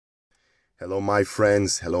Hello my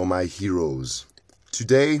friends, hello my heroes.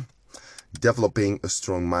 Today, developing a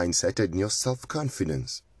strong mindset and your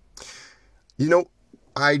self-confidence.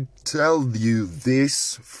 I tell you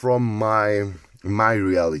this from my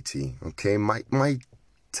reality, okay? My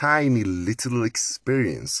tiny little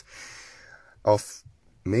experience of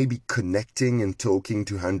maybe connecting and talking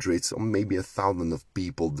to hundreds or maybe 1,000 of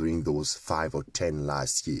people during those 5 or 10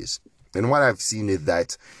 last years. And what I've seen is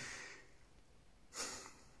that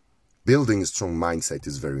building a strong mindset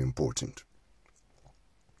is very important.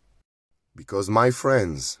 Because my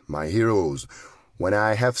friends, my heroes, when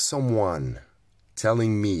I have someone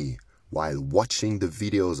telling me while watching the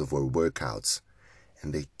videos of our workouts,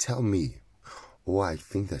 and they tell me, oh, I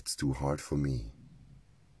think that's too hard for me.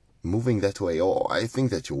 Moving that way, oh, I think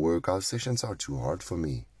that your workout sessions are too hard for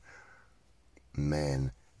me.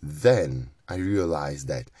 Man, then I realized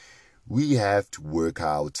that we have to work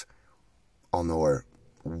on our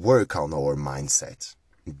mindset,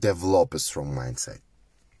 develop a strong mindset.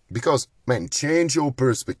 Because, man, change your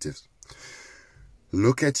perspective.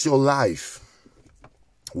 Look at your life.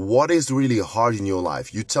 What is really hard in your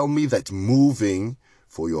life? You tell me that moving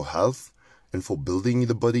for your health and for building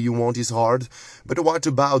the body you want is hard. But what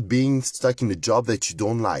about being stuck in a job that you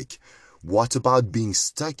don't like? What about being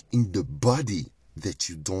stuck in the body that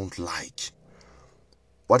you don't like?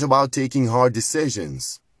 What about taking hard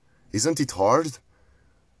decisions? Isn't it hard?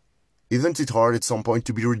 Isn't it hard at some point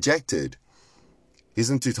to be rejected?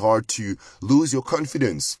 Isn't it hard to lose your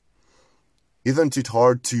confidence? Isn't it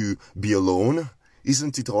hard to be alone?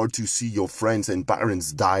 Isn't it hard to see your friends and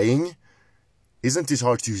parents dying? Isn't it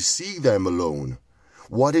hard to see them alone?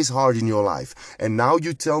 What is hard in your life? And now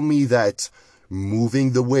you tell me that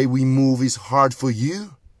moving the way we move is hard for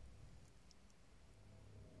you?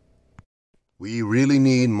 We really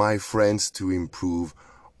need, my friends, to improve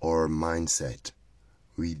our mindset.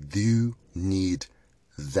 We do need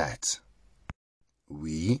that.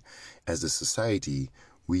 We, as a society,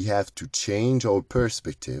 we have to change our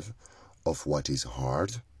perspective of what is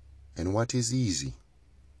hard and what is easy.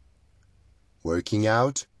 Working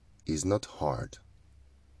out is not hard,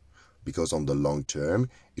 because on the long term,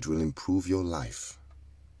 it will improve your life.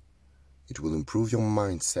 It will improve your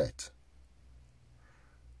mindset.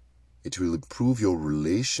 It will improve your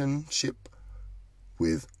relationship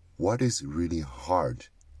with what is really hard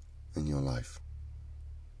in your life.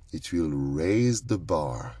 It will raise the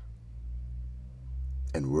bar.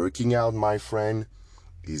 And working out, my friend,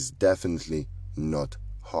 is definitely not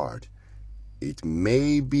hard. It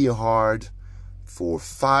may be hard for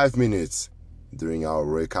 5 minutes during our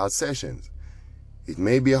workout sessions. It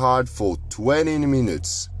may be hard for 20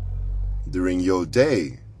 minutes during your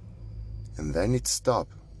day. And then it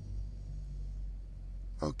stops.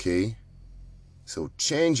 Okay? So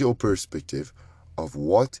change your perspective of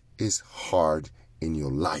what is hard in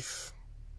your life.